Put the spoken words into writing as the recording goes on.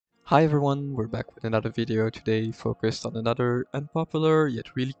Hi everyone, we're back with another video today focused on another unpopular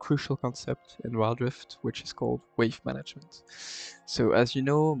yet really crucial concept in Wild Rift, which is called wave management. So as you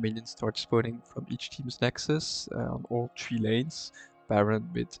know, minions start spawning from each team's nexus on all three lanes, Baron,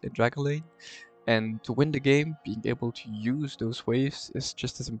 Mid and Dragon lane. And to win the game, being able to use those waves is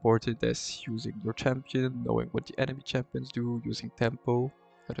just as important as using your champion, knowing what the enemy champions do, using tempo.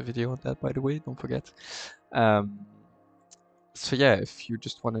 Got a video on that by the way, don't forget. So yeah, if you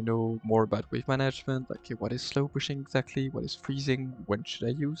just want to know more about wave management, like okay, what is slow pushing exactly, what is freezing, when should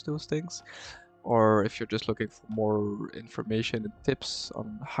I use those things, or if you're just looking for more information and tips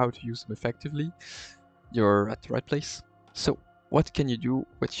on how to use them effectively, you're at the right place. So what can you do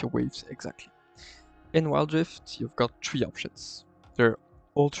with your waves exactly? In Wild Rift, you've got three options. They're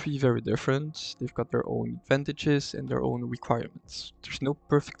all three very different. They've got their own advantages and their own requirements. There's no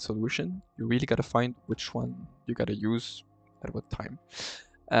perfect solution. You really gotta find which one you gotta use at what time.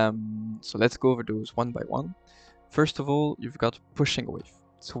 So let's go over those one by one. First of all, you've got pushing a wave.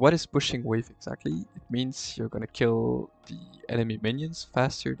 So what is pushing wave exactly? It means you're gonna kill the enemy minions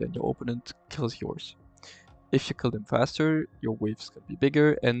faster than your opponent kills yours. If you kill them faster, your waves can be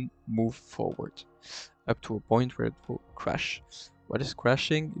bigger and move forward, up to a point where it will crash. What is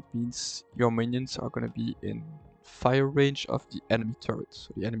crashing? It means your minions are gonna be in fire range of the enemy turret.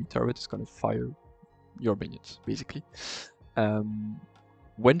 So the enemy turret is gonna fire your minions, basically.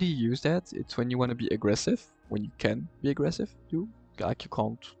 When do you use that? It's when you want to be aggressive, when you can be aggressive too. Like you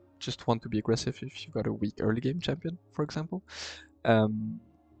can't just want to be aggressive if you got a weak early game champion, for example.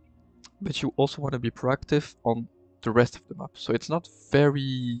 But you also want to be proactive on the rest of the map. So it's not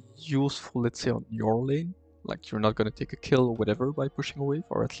very useful, let's say, on your lane. Like you're not going to take a kill or whatever by pushing a wave,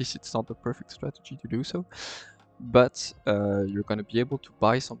 or at least it's not the perfect strategy to do so. But you're going to be able to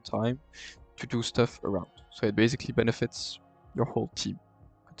buy some time to do stuff around. So it basically benefits your whole team.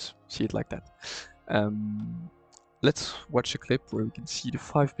 Let's see it like that. Let's watch a clip where we can see the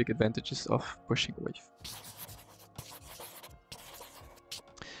 5 big advantages of pushing a wave.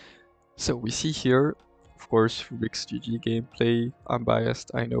 So we see here, of course, Rick's GG gameplay. I'm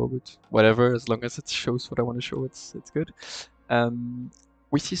biased, I know, but whatever, as long as it shows what I want to show, it's good.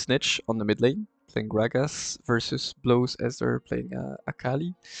 We see Snitch on the mid lane, playing Gragas, versus Blows as they're playing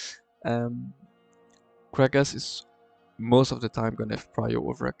Akali. Gragas is most of the time gonna have prio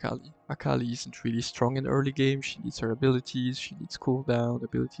over Akali. Akali isn't really strong in early game, she needs her abilities, she needs cooldown,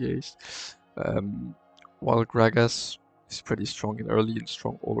 ability haste, while Gragas is pretty strong in early and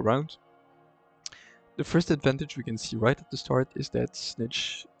strong all around. The first advantage we can see right at the start is that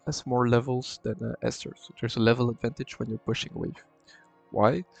Snitch has more levels than Esther, so there's a level advantage when you're pushing a wave.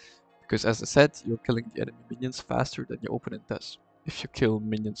 Why? Because as I said, you're killing the enemy minions faster than your opponent does. If you kill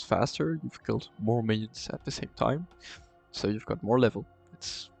minions faster, you've killed more minions at the same time, so you've got more level.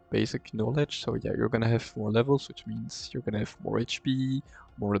 It's basic knowledge, so yeah, you're gonna have more levels, which means you're gonna have more HP,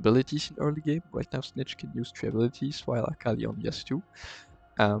 more abilities in early game. Right now Snitch can use 3 abilities, while Akali only has 2.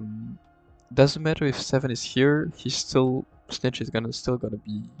 Doesn't matter if 7 is here, Snitch is still gonna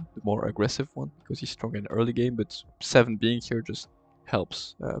be the more aggressive one, because he's strong in early game, but 7 being here just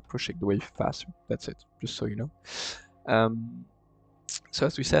helps pushing the wave faster. That's it, just so you know. So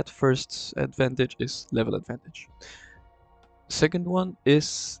as we said, first advantage is level advantage. Second one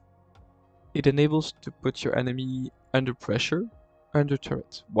is it enables to put your enemy under pressure, under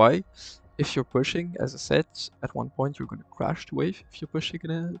turret. Why? If you're pushing, as I said, at one point you're going to crash the wave if you push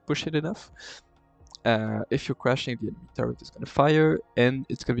it enough. If you're crashing, the enemy turret is going to fire, and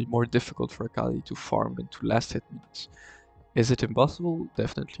it's going to be more difficult for Akali to farm and to last hit minions. Is it impossible?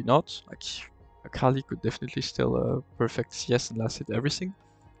 Definitely not. Like, Akali could definitely still perfect CS and last hit everything.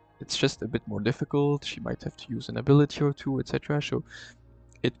 It's just a bit more difficult, she might have to use an ability or two, etc. So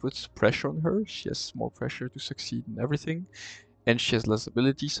it puts pressure on her, she has more pressure to succeed in everything, and she has less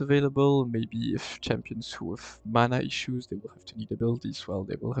abilities available. Maybe if champions who have mana issues, they will have to need abilities, well,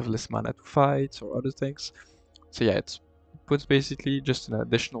 they will have less mana to fight or other things. So yeah, it puts basically just an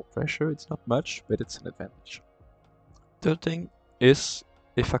additional pressure. It's not much, but it's an advantage. Third thing is,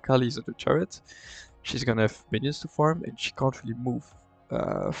 if Akali is at the turret, she's gonna have minions to farm and she can't really move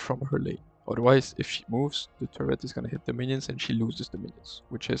from her lane. Otherwise, if she moves, the turret is gonna hit the minions and she loses the minions,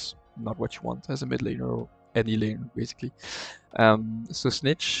 which is not what you want as a mid laner or any laner, basically. So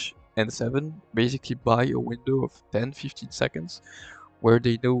Snitch and 7 basically buy a window of 10-15 seconds where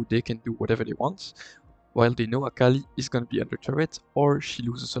they know they can do whatever they want, while they know Akali is gonna be under turret or she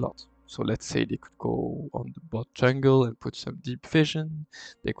loses a lot. So let's say they could go on the bot jungle and put some deep vision,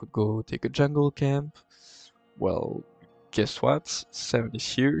 they could go take a jungle camp. Well, guess what? 7 is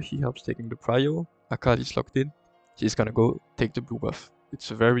here, he helps taking the prio, Akali's locked in, he's gonna go take the blue buff.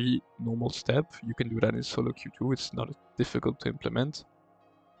 It's a very normal step. You can do that in solo queue too. It's not difficult to implement.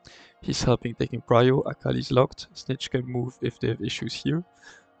 He's helping taking prio. Akali's locked. Snitch can move if they have issues here.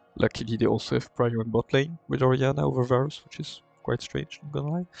 Luckily, they also have prio in bot lane with Orianna over Varus, which is quite strange, not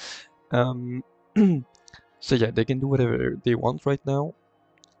gonna lie. So yeah, they can do whatever they want right now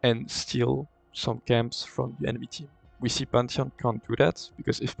and steal some camps from the enemy team. We see Pantheon can't do that,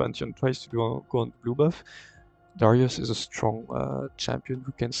 because if Pantheon tries to go on the blue buff, Darius is a strong champion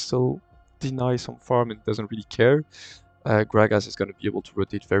who can still deny some farm and doesn't really care. Gragas is going to be able to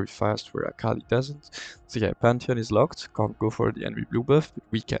rotate very fast where Akali doesn't. So yeah, Pantheon is locked, can't go for the enemy blue buff, but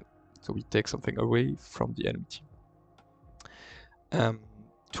we can. So we take something away from the enemy team.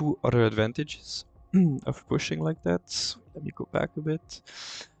 Two other advantages of pushing like that. Let me go back a bit.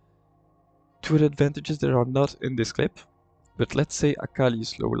 Two other advantages that are not in this clip. But let's say Akali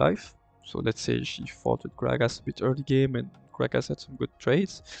is low life. So let's say she fought with Gragas a bit early game and Gragas had some good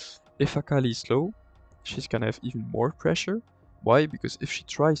trades. If Akali is low, she's gonna have even more pressure. Why? Because if she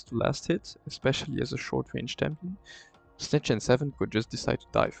tries to last hit, especially as a short range champion, Snitch and 7 could just decide to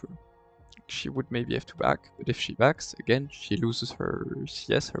dive her. She would maybe have to back, but if she backs, again, she loses her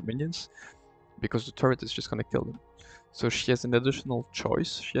CS, her minions, because the turret is just gonna kill them. So she has an additional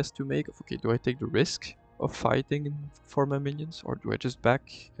choice she has to make of, okay, do I take the risk of fighting for my minions, or do I just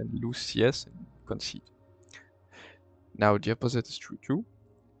back and lose CS and concede? Now the opposite is true too.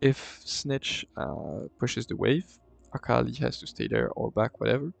 If Snitch pushes the wave, Akali has to stay there or back,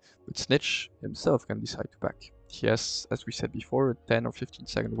 whatever, but Snitch himself can decide to back. He has, as we said before, a 10 or 15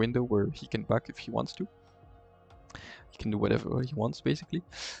 second window where he can back if he wants to. He can do whatever he wants, basically.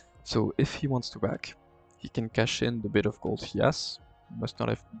 So if he wants to back, he can cash in the bit of gold he has. Must not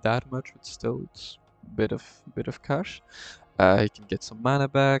have that much, but still it's a bit of cash. He can get some mana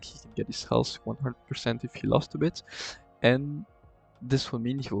back, he can get his health 100% if he lost a bit, and this will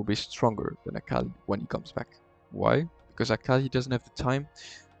mean he will be stronger than Akali when he comes back. Why? Because Akali doesn't have the time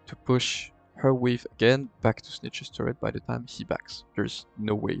to push her wave again back to Snitch's turret by the time he backs. There's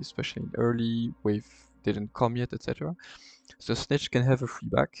no way, especially in early, wave didn't come yet, etc. So Snitch can have a free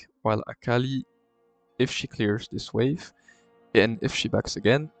back, while Akali, if she clears this wave, and if she backs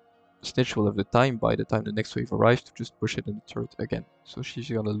again, Snitch will have the time by the time the next wave arrives to just push it in the turret again. So she's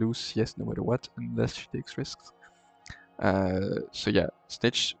gonna lose CS no matter what, unless she takes risks. So yeah,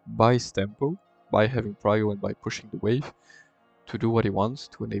 Snitch buys tempo by having prio and by pushing the wave to do what he wants,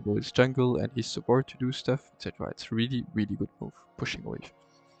 to enable his jungle and his support to do stuff, etc. It's really, really good move, pushing a wave.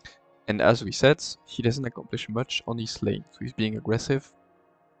 And as we said, he doesn't accomplish much on his lane, so he's being aggressive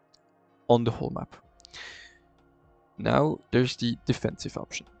on the whole map. Now there's the defensive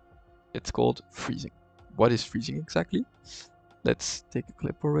option. It's called freezing. What is freezing exactly? Let's take a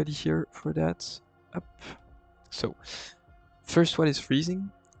clip already here for that. Up. So, first, what is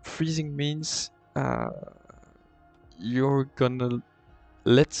freezing? Freezing means you're gonna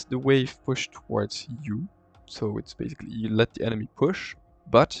let the wave push towards you. So it's basically you let the enemy push,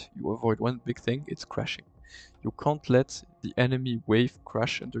 but you avoid one big thing, it's crashing. You can't let the enemy wave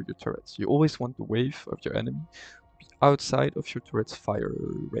crash under your turrets. You always want the wave of your enemy to be outside of your turret's fire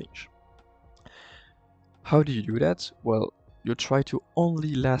range. How do you do that? Well, you try to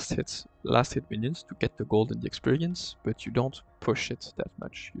only last hit minions to get the gold and the experience, but you don't push it that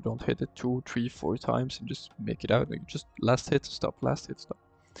much. You don't hit it 2, 3, 4 times and just make it out. You just last hit, stop, last hit, stop.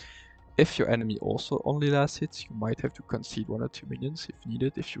 If your enemy also only last hits, you might have to concede 1 or 2 minions if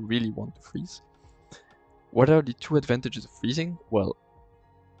needed, if you really want to freeze. What are the two advantages of freezing? Well,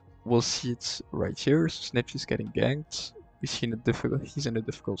 we'll see it right here. So Snitch is getting ganked. He's in a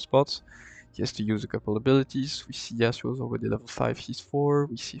difficult spot. He has to use a couple abilities. We see Yasuo's already level 5, he's 4.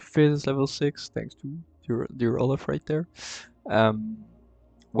 We see Fizz level 6, thanks to dear Olaf right there.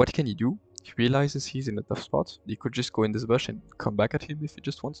 What can he do? He realizes he's in a tough spot. He could just go in this bush and come back at him if he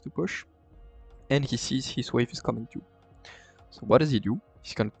just wants to push. And he sees his wave is coming too. So what does he do?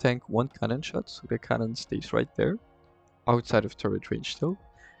 He's gonna tank one cannon shot, so the cannon stays right there, outside of turret range still,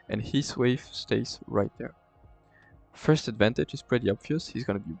 and his wave stays right there. First advantage is pretty obvious, he's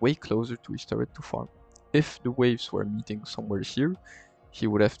gonna be way closer to his turret to farm. If the waves were meeting somewhere here, he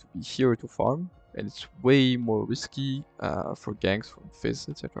would have to be here to farm, and it's way more risky for ganks from Fizz,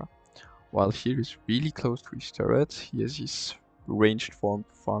 etc. While here is really close to his turret, he has his ranged form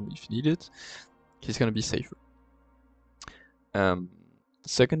to farm if needed, he's gonna be safer. The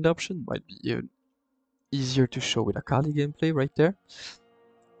second option might be even easier to show with Akali gameplay right there.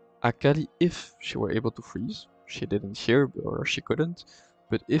 Akali, if she were able to freeze, she didn't here, or she couldn't,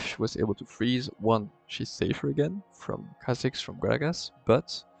 but if she was able to freeze, one, she's safer again from Kha'Zix, from Gragas,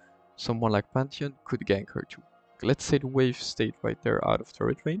 but someone like Pantheon could gank her too. let's say the wave stayed right there out of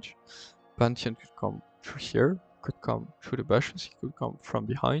turret range. Pantheon could come through here, could come through the bushes, he could come from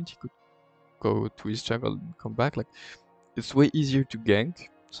behind, he could go to his jungle and come back. Like, it's way easier to gank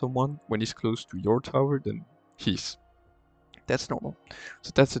someone when he's close to your tower than his. That's normal.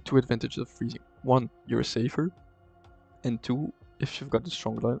 So that's the two advantages of freezing. One, you're safer, and two, if you've got a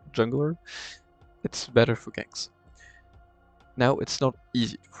strong jungler, it's better for ganks. Now, it's not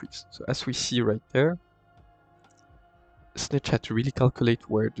easy to freeze. So as we see right there, Snitch had to really calculate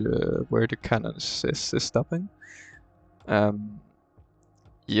where the cannon is stopping.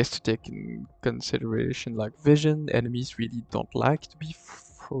 He has to take in consideration like vision. Enemies really don't like to be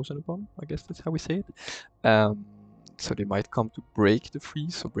frozen upon. I guess that's how we say it. So they might come to break the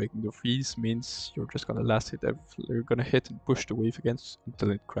freeze. So breaking the freeze means you're just gonna last hit. You're gonna hit and push the wave against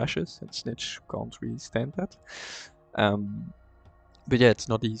until it crashes, and Snitch can't really stand that. But yeah, it's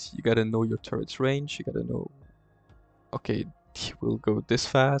not easy. You gotta know your turret's range. You gotta know, okay, he will go this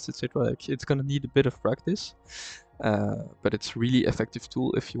fast, etc. Like, it's gonna need a bit of practice, but it's really effective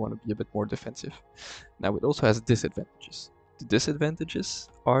tool if you want to be a bit more defensive. Now, it also has disadvantages. The disadvantages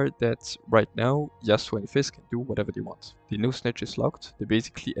are that right now, Yasuo and Fizz can do whatever they want. They know Snitch is locked. They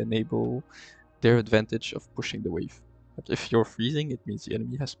basically enable their advantage of pushing the wave. Like, if you're freezing, it means the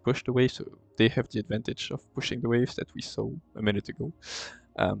enemy has pushed the wave, so they have the advantage of pushing the waves that we saw a minute ago,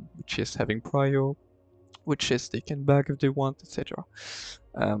 which is having prio, which is they can back if they want, etc.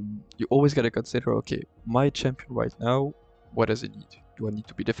 You always gotta consider, okay, my champion right now, what does it need? Do I need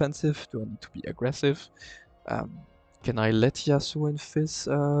to be defensive? Do I need to be aggressive? Can I let Yasuo and Fizz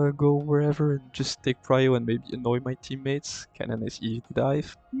go wherever and just take prio and maybe annoy my teammates? Cannon is easy to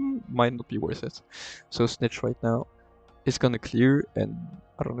dive. Might not be worth it. So Snitch right now is gonna clear, and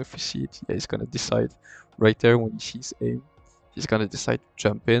I don't know if you see it, yeah, he's gonna decide right there when he sees aim. He's gonna decide to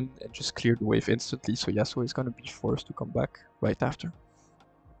jump in and just clear the wave instantly, so Yasuo is gonna be forced to come back right after.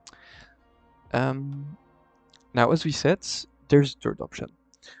 Now, as we said, there's a third option.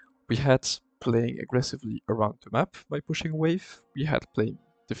 We had playing aggressively around the map by pushing a wave. We had playing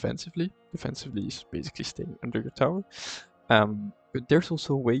defensively. Defensively is basically staying under your tower. But there's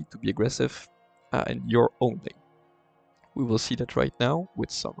also a way to be aggressive in your own lane. We will see that right now with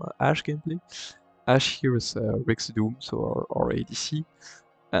some Ashe gameplay. Ashe here is Rick's Doom, so our ADC.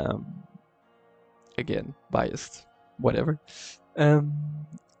 Again, biased, whatever.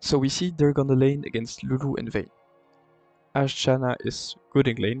 So we see they're gonna lane against Lulu and Vayne. Ashe Janna is good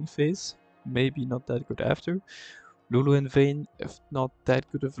in laning phase, maybe not that good after. Lulu and Vayne have not that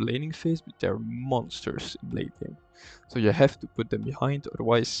good of a laning phase, but they're monsters in late game. So you have to put them behind,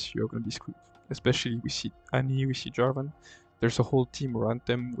 otherwise you're gonna be screwed. Especially we see Annie, we see Jarvan. There's a whole team around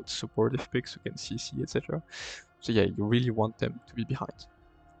them with supportive picks who can CC, etc. So yeah, you really want them to be behind.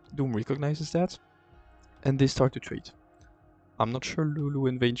 Doom recognizes that, and they start to trade. I'm not sure Lulu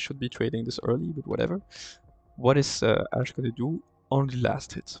and Vayne should be trading this early, but whatever. What is Ashe gonna do? Only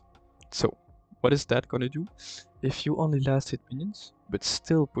last hit. So, what is that gonna do? If you only last hit minions, but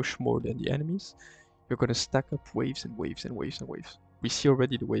still push more than the enemies, you're gonna stack up waves and waves and waves and waves. We see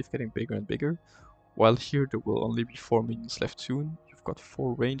already the wave getting bigger and bigger, while here there will only be 4 minions left soon. You've got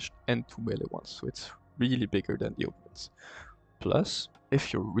 4 ranged and 2 melee ones, so it's really bigger than the opponents. Plus,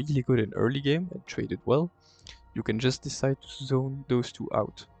 if you're really good in early game and traded well, you can just decide to zone those two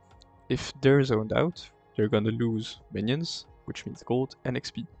out. If they're zoned out, you're gonna lose minions, which means gold and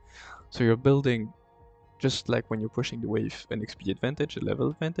XP. So you're building, just like when you're pushing the wave, an XP advantage, a level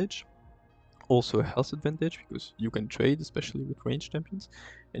advantage, also a health advantage, because you can trade, especially with ranged champions,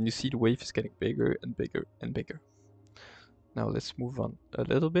 and you see the wave is getting bigger and bigger and bigger. Now let's move on a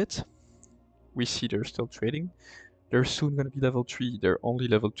little bit. We see they're still trading. They're soon gonna be level 3, they're only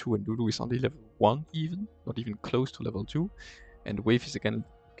level 2, and Lulu is only level 1 even, not even close to level 2, and the wave is again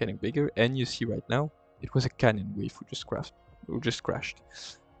getting bigger, and you see right now, it was a cannon wave who just crashed.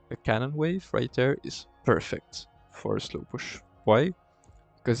 A cannon wave right there is perfect for a slow push. Why?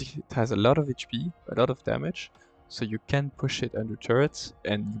 Because it has a lot of HP, a lot of damage, so you can push it under turrets,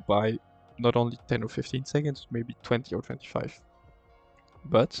 and you buy not only 10 or 15 seconds, maybe 20 or 25.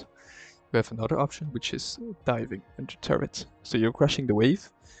 But you have another option, which is diving under turret. So you're crashing the wave,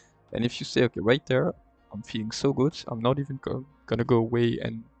 and if you say, okay, right there, I'm feeling so good, I'm not even gonna go away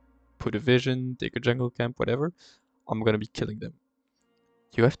and put a vision, take a jungle camp, whatever, I'm gonna be killing them.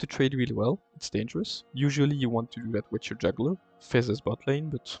 You have to trade really well, it's dangerous. Usually you want to do that with your juggler, Fizz is bot lane,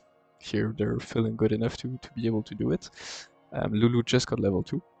 but here they're feeling good enough to be able to do it. Lulu just got level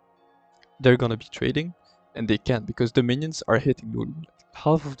 2. They're gonna be trading, and they can, because the minions are hitting Lulu.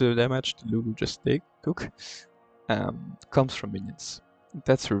 Half of the damage the Lulu just took comes from minions.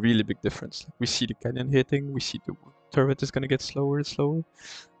 That's a really big difference. Like, we see the cannon hitting, we see the turret is gonna get slower and slower.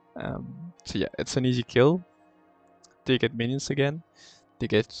 So yeah, it's an easy kill. They get minions again, they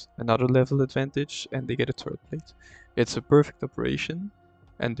get another level advantage, and they get a turret plate. It's a perfect operation,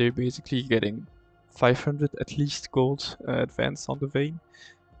 and they're basically getting 500 at least gold advance on the Vayne.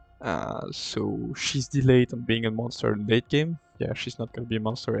 So she's delayed on being a monster in late game. Yeah, she's not gonna be a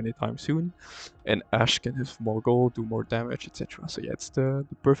monster anytime soon. And Ashe can have more gold, do more damage, etc. So yeah, it's the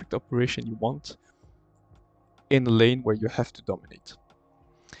perfect operation you want in a lane where you have to dominate.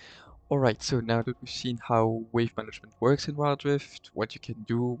 Alright, so now that we've seen how wave management works in Wild Rift, what you can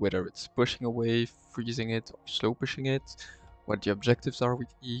do, whether it's pushing a wave, freezing it, or slow pushing it, what the objectives are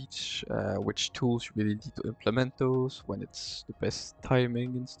with each, which tools you really need to implement those, when it's the best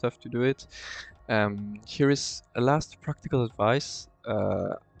timing and stuff to do it. Here is a last practical advice.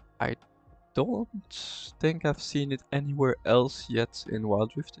 I don't think I've seen it anywhere else yet in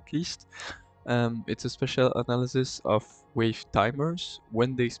Wild Rift at least. It's a special analysis of wave timers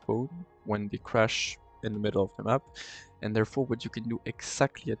when they spawn, when they crash in the middle of the map, and therefore what you can do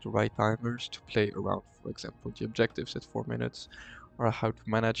exactly at the right timers to play around, for example, the objectives at 4 minutes, or how to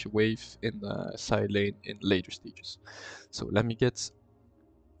manage a wave in the side lane in later stages. So let me get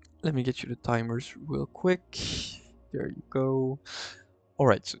you the timers real quick. There you go.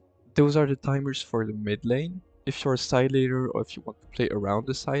 Alright, so those are the timers for the mid lane. If you're a side laner or if you want to play around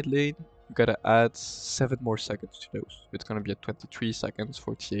the side lane, you gotta add 7 more seconds to those. It's gonna be at 23 seconds,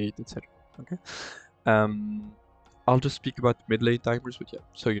 48, etc. Okay. I'll just speak about the mid lane timers, but yeah,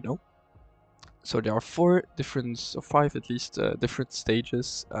 so you know. So there are 4 different, or 5 at least, different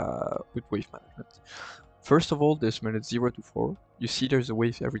stages with wave management. First of all, there's minutes 0 to 4. You see there's a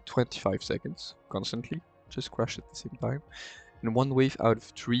wave every 25 seconds, constantly. Just crash at the same time. And 1 wave out of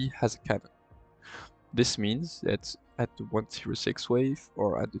 3 has a cannon. This means that at the 106 wave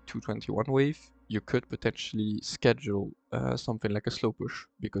or at the 221 wave, you could potentially schedule something like a slow push,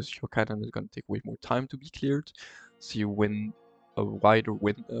 because your cannon is going to take way more time to be cleared, so you win a wider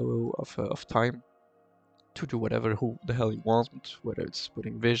window of time to do whatever the hell you want, whether it's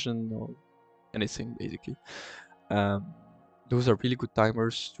putting vision or anything basically. Those are really good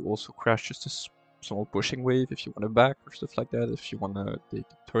timers to also crash just a small pushing wave if you want to back or stuff like that, if you want to take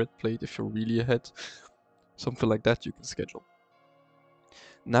the turret plate, if you're really ahead. Something like that you can schedule.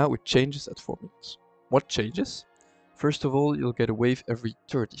 Now it changes at 4 minutes. What changes? First of all, you'll get a wave every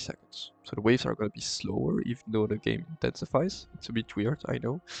 30 seconds. So the waves are going to be slower, even though the game intensifies. It's a bit weird, I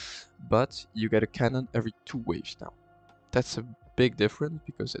know. But you get a cannon every 2 waves now. That's a big difference,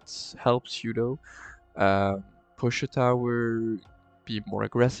 because it helps you though push a tower, be more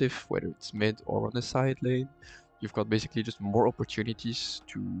aggressive, whether it's mid or on the side lane. You've got basically just more opportunities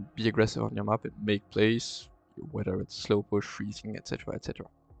to be aggressive on your map and make plays, whether it's slow push, freezing, etc, etc.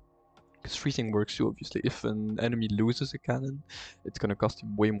 Because freezing works too, obviously. If an enemy loses a cannon, it's gonna cost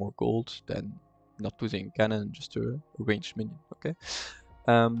him way more gold than not losing a cannon, just a ranged minion, okay?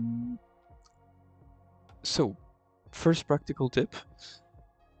 So, first practical tip.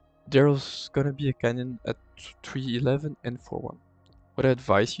 There's gonna be a cannon at 311 and 41. What I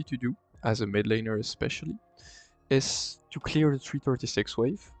advise you to do, as a mid laner especially, is to clear the 336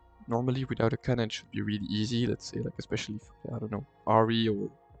 wave. Normally without a cannon it should be really easy, let's say, like especially for, I don't know, Ari or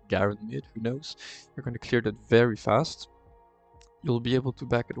Garen mid, who knows. You're going to clear that very fast. You'll be able to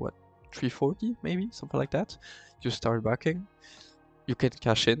back at what, 340 maybe, something like that. You start backing, you can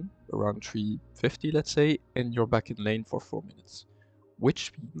cash in around 350 let's say, and you're back in lane for 4 minutes.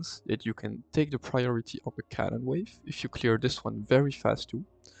 Which means that you can take the priority on the cannon wave if you clear this one very fast too.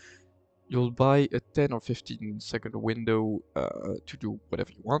 You'll buy a 10 or 15 second window to do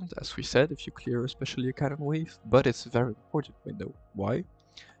whatever you want, as we said, if you clear especially a cannon wave, but it's a very important window. Why?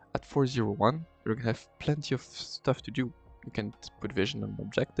 At 401, you're gonna have plenty of stuff to do. You can put vision on an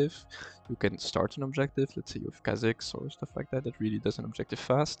objective, you can start an objective, let's say you have Kha'Zix or stuff like that, that really does an objective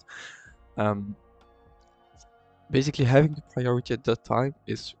fast. Basically having the priority at that time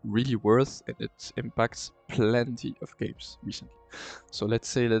is really worth, and it impacts plenty of games recently. So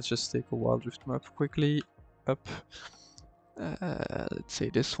let's just take a Wild Rift map quickly up. Let's say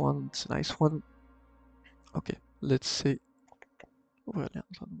this one, it's a nice one. Okay, let's say... On va aller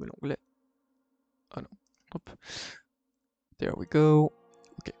dans un nouvel onglet. Oh no, hop. There we go.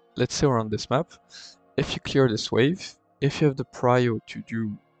 Okay, let's say we're on this map. If you clear this wave, if you have the prio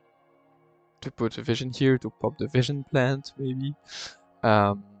to put a vision here, to pop the vision plant maybe,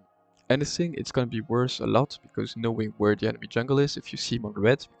 anything, it's gonna be worth a lot, because knowing where the enemy jungle is, if you see him on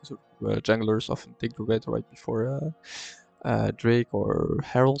red, because junglers often take the red right before Drake or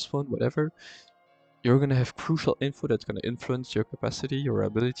Herald spawn, whatever, you're gonna have crucial info that's gonna influence your capacity, your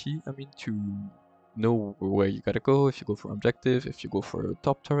ability, I mean, to know where you gotta go, if you go for objective, if you go for a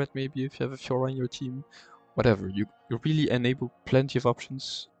top turret maybe, if you have a Fiora on your team, whatever. You really enable plenty of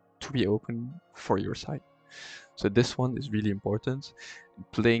options to be open for your side. So this one is really important.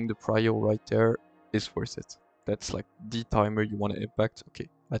 Playing the prio right there is worth it. That's like the timer you want to impact. Okay,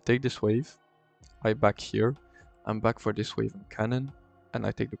 I take this wave, I back here, I'm back for this wave on cannon, and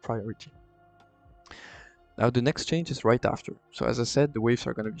I take the priority. Now the next change is right after. So as I said, the waves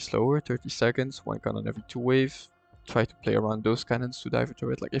are going to be slower, 30 seconds, one cannon every 2 waves. Try to play around those cannons to dive a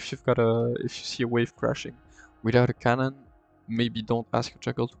turret. Like if you see a wave crashing without a cannon, maybe don't ask your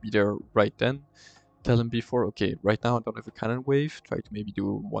jungle to be there right then. Tell them before, okay, right now I don't have a cannon wave. Try to maybe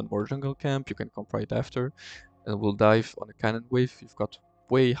do one more jungle camp. You can come right after, and we'll dive on a cannon wave. You've got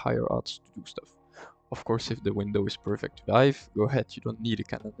way higher odds to do stuff. Of course, if the window is perfect to dive, go ahead. You don't need a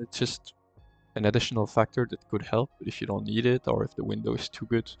cannon. It's just an additional factor that could help. But if you don't need it, or if the window is too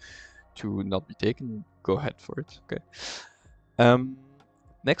good to not be taken, go ahead for it. Okay.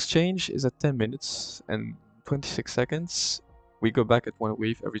 Next change is at 10 minutes and 26 seconds. We go back at one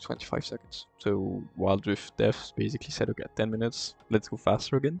wave every 25 seconds. So Wild Rift devs basically said, okay, at 10 minutes, let's go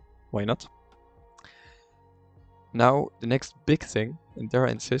faster again. Why not? Now, the next big thing, and there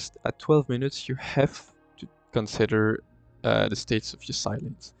I insist, at 12 minutes you have to consider the states of your side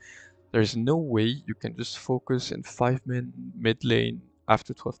lanes. There is no way you can just focus in 5-man mid lane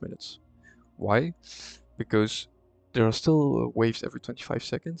after 12 minutes. Why? Because there are still waves every 25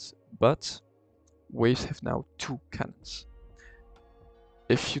 seconds, but waves have now 2 cannons.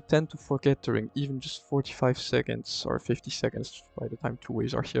 If you tend to forget during even just 45 seconds or 50 seconds by the time 2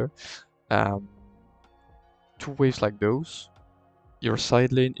 waves are here, 2 waves like those, your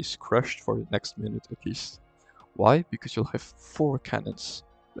side lane is crushed for the next minute at least. Why? Because you'll have 4 cannons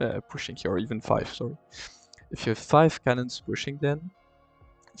pushing here, or even 5, sorry. If you have 5 cannons pushing then,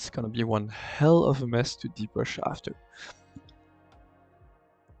 it's gonna be one hell of a mess to depush after.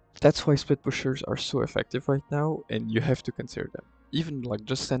 That's why split pushers are so effective right now, and you have to consider them. Even like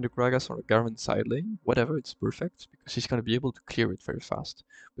just send a Gragas or a Garen side lane, whatever, it's perfect, because he's gonna be able to clear it very fast.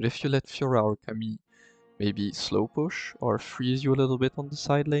 But if you let Fiora or Camille maybe slow push or freeze you a little bit on the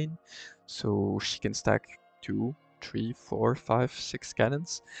side lane, so she can stack 2, 3, 4, 5, 6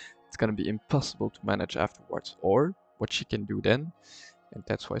 cannons, it's gonna be impossible to manage afterwards. Or what she can do then, and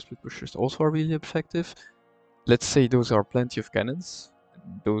that's why split pushers also are really effective. Let's say those are plenty of cannons,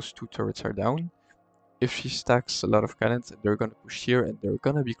 and those 2 turrets are down. If she stacks a lot of cannons and they're gonna push here and they're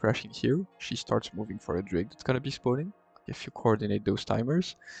gonna be crashing here, she starts moving for a Drake that's gonna be spawning. If you coordinate those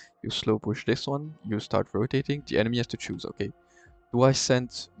timers, you slow push this one, you start rotating, the enemy has to choose, okay, do I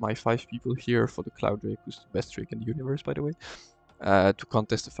send my 5 people here for the Cloud Drake, who's the best Drake in the universe by the way, to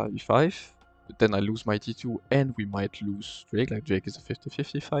contest the 5v5, but then I lose my T2 and we might lose Drake, like Drake is a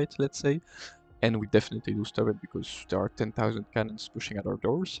 50-50 fight, let's say, and we definitely lose turret because there are 10,000 cannons pushing at our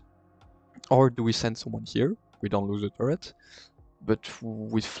doors. Or do we send someone here, we don't lose the turret, but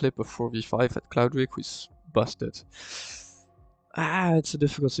we flip a 4v5 at Cloud Drake who's busted. It's a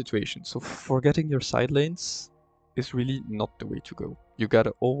difficult situation. So forgetting your side lanes is really not the way to go. You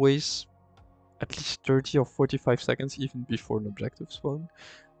gotta always, at least 30 or 45 seconds even before an objective spawn,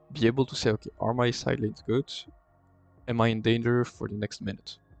 be able to say, okay, are my side lanes good? Am I in danger for the next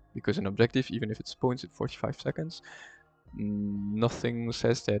minute? Because an objective, even if it spawns in 45 seconds, nothing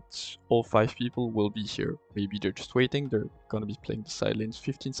says that all 5 people will be here. Maybe they're just waiting, they're gonna be playing the side lanes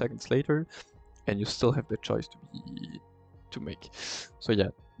 15 seconds later, and you still have the choice to make. So yeah,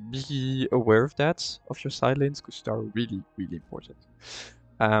 be aware of that, of your side lanes, because they are really, really important.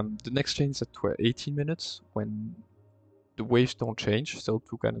 The next change is at 18 minutes, when the waves don't change, still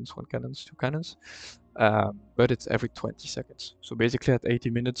 2 cannons, 1 cannons, 2 cannons, but it's every 20 seconds. So basically at 80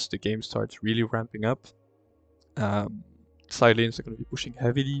 minutes, the game starts really ramping up. Side lanes are going to be pushing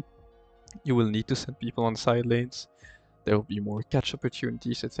heavily. You will need to send people on side lanes. There will be more catch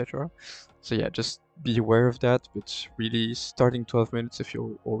opportunities, etc. So yeah, just be aware of that, but really starting 12 minutes, if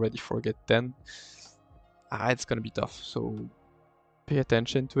you already forget 10, it's gonna be tough. So pay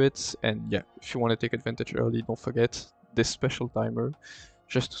attention to it, and yeah, if you want to take advantage early, don't forget this special timer.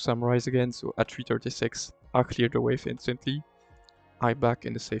 Just to summarize again, so at 3:36, I clear the wave instantly. I back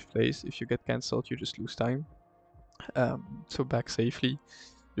in a safe place. If you get cancelled, you just lose time. So back safely.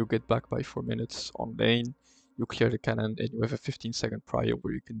 You get back by 4 minutes on lane, you clear the cannon, and you have a 15-second prio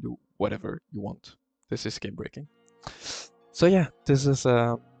where you can do whatever you want. This is game breaking. So yeah, this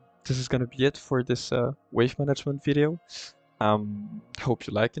is gonna be it for this wave management video. Hope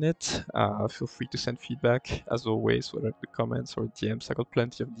you're liking it. Feel free to send feedback as always, whether in the comments or DMs. I got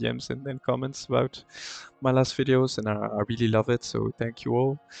plenty of DMs and comments about my last videos, and I really love it. So thank you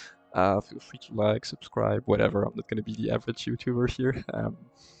all. Feel free to like, subscribe, whatever. I'm not gonna be the average YouTuber here.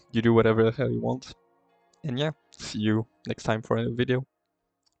 You do whatever the hell you want. And yeah, see you next time for a new video.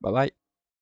 Bye bye.